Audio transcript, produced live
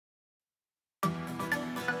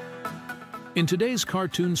In today's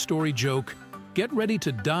cartoon story joke, get ready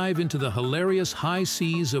to dive into the hilarious high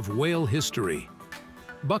seas of whale history.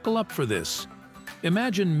 Buckle up for this.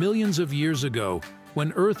 Imagine millions of years ago,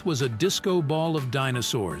 when Earth was a disco ball of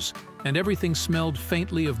dinosaurs, and everything smelled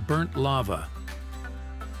faintly of burnt lava.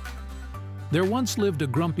 There once lived a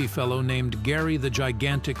grumpy fellow named Gary the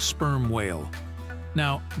gigantic sperm whale.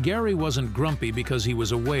 Now, Gary wasn't grumpy because he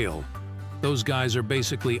was a whale. Those guys are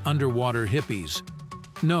basically underwater hippies.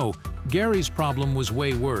 No, Gary's problem was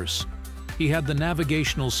way worse. He had the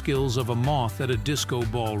navigational skills of a moth at a disco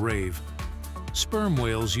ball rave. Sperm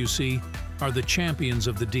whales, you see, are the champions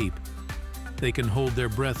of the deep. They can hold their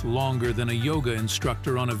breath longer than a yoga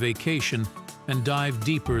instructor on a vacation and dive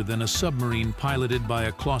deeper than a submarine piloted by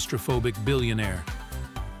a claustrophobic billionaire.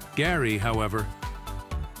 Gary, however,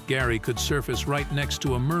 Gary could surface right next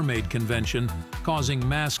to a mermaid convention, causing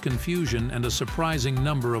mass confusion and a surprising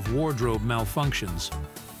number of wardrobe malfunctions.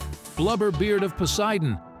 Blubber beard of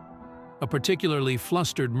Poseidon! A particularly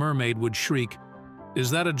flustered mermaid would shriek, "Is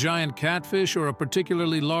that a giant catfish or a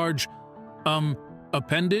particularly large,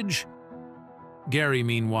 appendage?" Gary,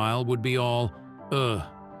 meanwhile, would be all,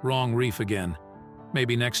 wrong reef again.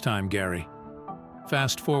 Maybe next time, Gary.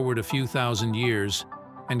 Fast forward a few thousand years,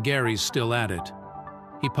 and Gary's still at it.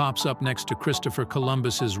 He pops up next to Christopher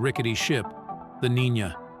Columbus's rickety ship, the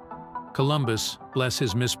Nina. Columbus, bless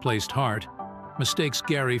his misplaced heart, mistakes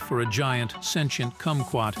Gary for a giant, sentient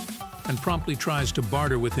kumquat and promptly tries to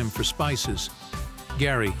barter with him for spices.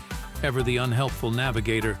 Gary, ever the unhelpful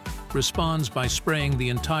navigator, responds by spraying the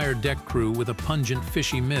entire deck crew with a pungent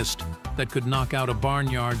fishy mist that could knock out a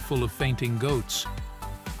barnyard full of fainting goats.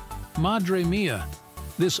 Madre mia!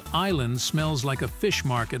 This island smells like a fish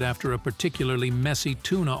market after a particularly messy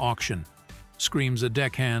tuna auction, screams a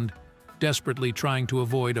deckhand, desperately trying to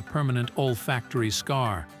avoid a permanent olfactory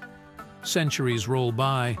scar. Centuries roll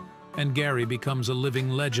by, and Gary becomes a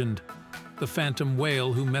living legend, the phantom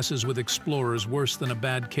whale who messes with explorers worse than a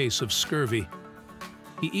bad case of scurvy.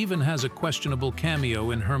 He even has a questionable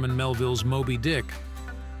cameo in Herman Melville's Moby Dick.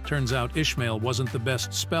 Turns out Ishmael wasn't the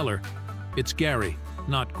best speller. It's Gary,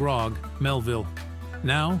 not Grog, Melville.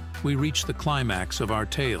 Now, we reach the climax of our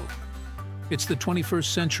tale. It's the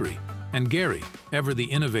 21st century, and Gary, ever the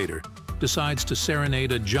innovator, decides to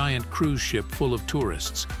serenade a giant cruise ship full of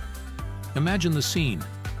tourists. Imagine the scene.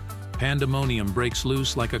 Pandemonium breaks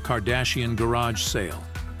loose like a Kardashian garage sale.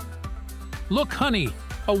 "Look, honey!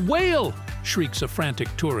 A whale!" shrieks a frantic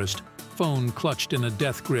tourist, phone clutched in a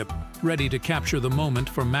death grip, ready to capture the moment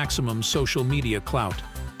for maximum social media clout.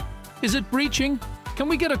 "Is it breaching? Can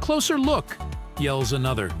we get a closer look?" yells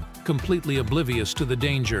another, completely oblivious to the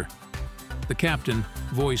danger. The captain,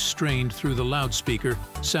 voice strained through the loudspeaker,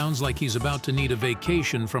 sounds like he's about to need a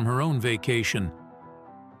vacation from her own vacation.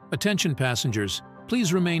 "Attention passengers,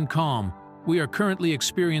 please remain calm. We are currently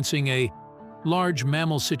experiencing a large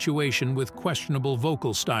mammal situation with questionable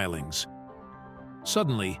vocal stylings."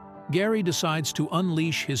 Suddenly, Gary decides to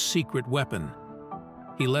unleash his secret weapon.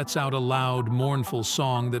 He lets out a loud, mournful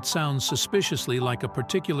song that sounds suspiciously like a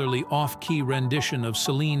particularly off-key rendition of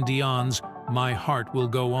Celine Dion's "My Heart Will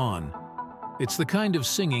Go On." It's the kind of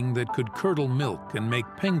singing that could curdle milk and make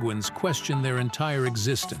penguins question their entire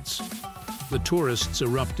existence. The tourists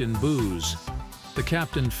erupt in boos. The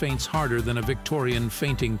captain faints harder than a Victorian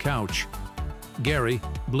fainting couch. Gary,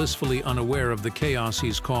 blissfully unaware of the chaos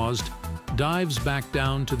he's caused, dives back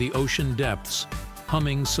down to the ocean depths,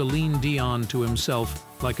 humming Celine Dion to himself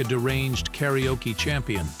like a deranged karaoke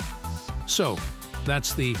champion. So,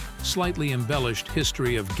 that's the slightly embellished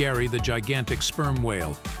history of Gary the gigantic sperm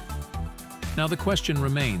whale. Now the question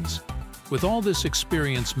remains, with all this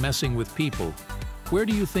experience messing with people, where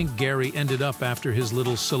do you think Gary ended up after his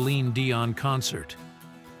little Celine Dion concert?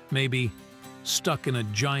 Maybe stuck in a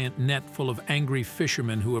giant net full of angry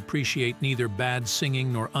fishermen who appreciate neither bad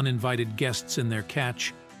singing nor uninvited guests in their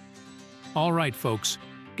catch? All right, folks,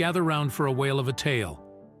 gather round for a whale of a tale.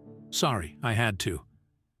 Sorry, I had to.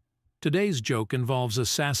 Today's joke involves a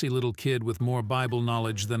sassy little kid with more Bible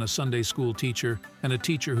knowledge than a Sunday school teacher and a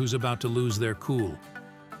teacher who's about to lose their cool.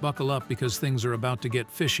 Buckle up because things are about to get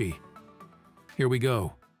fishy. Here we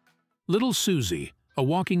go. Little Susie, a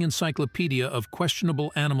walking encyclopedia of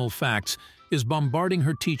questionable animal facts, is bombarding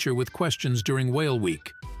her teacher with questions during Whale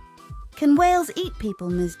Week. "Can whales eat people,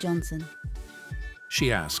 Ms. Johnson?"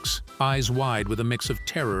 she asks, eyes wide with a mix of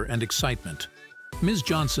terror and excitement. Ms.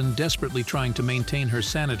 Johnson, desperately trying to maintain her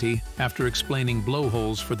sanity after explaining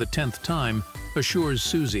blowholes for the 10th time, assures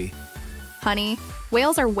Susie, "Honey,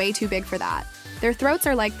 whales are way too big for that. Their throats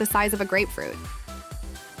are like the size of a grapefruit."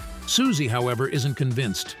 Susie, however, isn't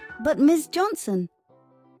convinced. "But Ms. Johnson..."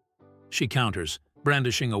 She counters,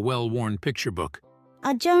 brandishing a well-worn picture book.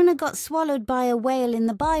 Jonah got swallowed by a whale in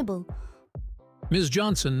the Bible. Ms.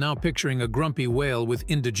 Johnson now picturing a grumpy whale with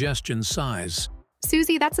indigestion sighs.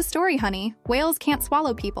 Susie, that's a story, honey. Whales can't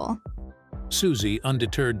swallow people. Susie,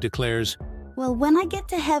 undeterred, declares, Well, when I get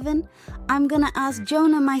to heaven, I'm gonna ask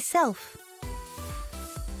Jonah myself.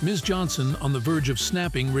 Ms. Johnson, on the verge of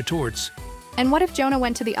snapping, retorts. And what if Jonah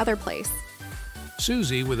went to the other place?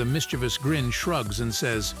 Susie, with a mischievous grin, shrugs and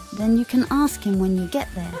says, Then you can ask him when you get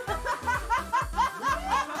there.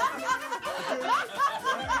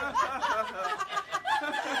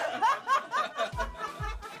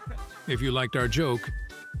 If you liked our joke,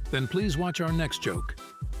 then please watch our next joke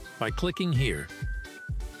by clicking here.